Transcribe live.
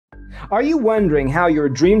Are you wondering how your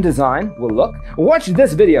dream design will look? Watch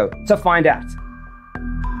this video to find out.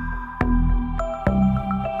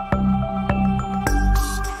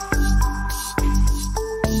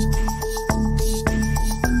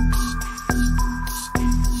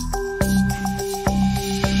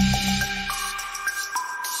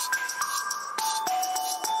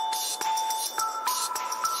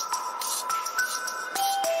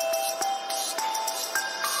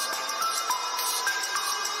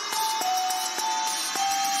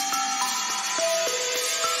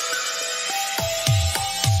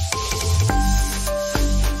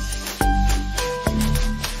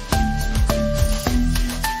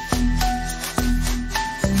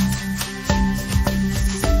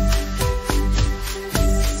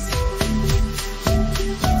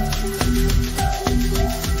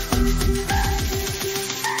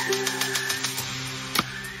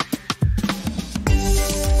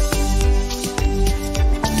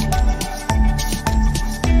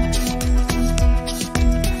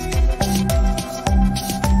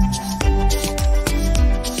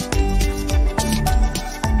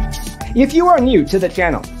 If you are new to the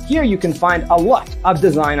channel, here you can find a lot of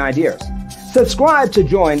design ideas. Subscribe to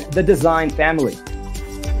join the design family.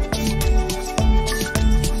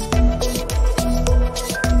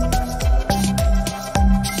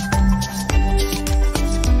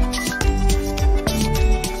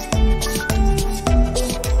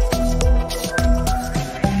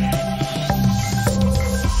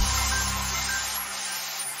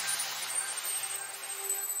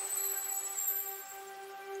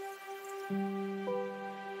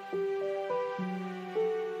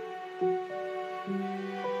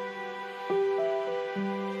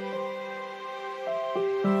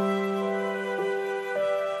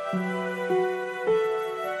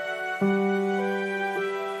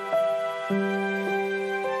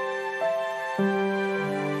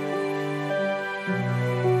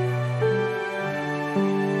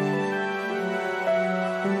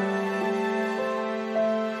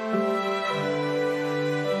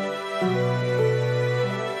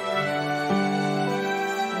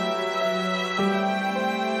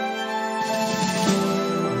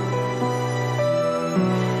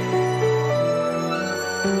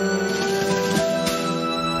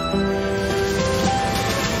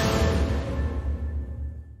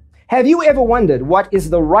 Have you ever wondered what is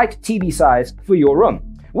the right TV size for your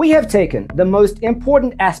room? We have taken the most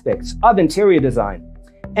important aspects of interior design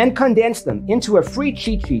and condensed them into a free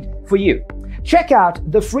cheat sheet for you. Check out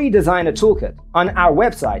the free designer toolkit on our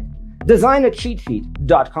website,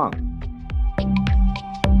 designercheatsheet.com.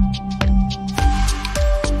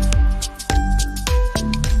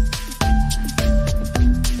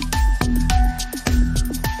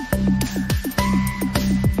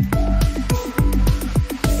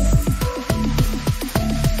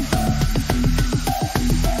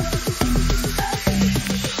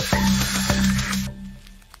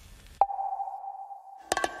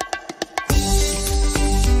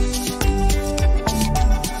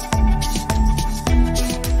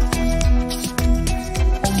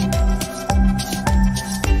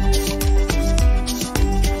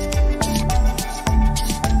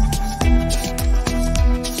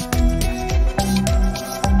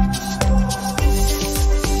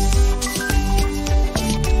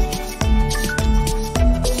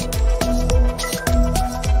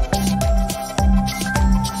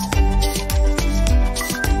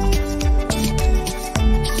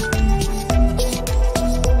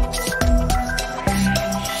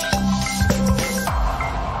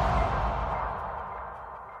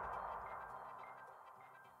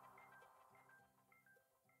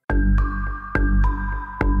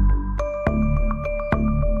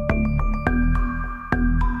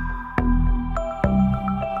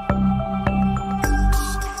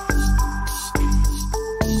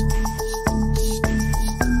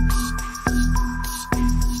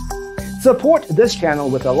 Support this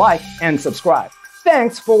channel with a like and subscribe.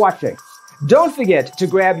 Thanks for watching. Don't forget to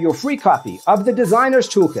grab your free copy of the Designer's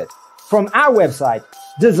Toolkit from our website,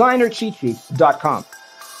 designercheatsheet.com.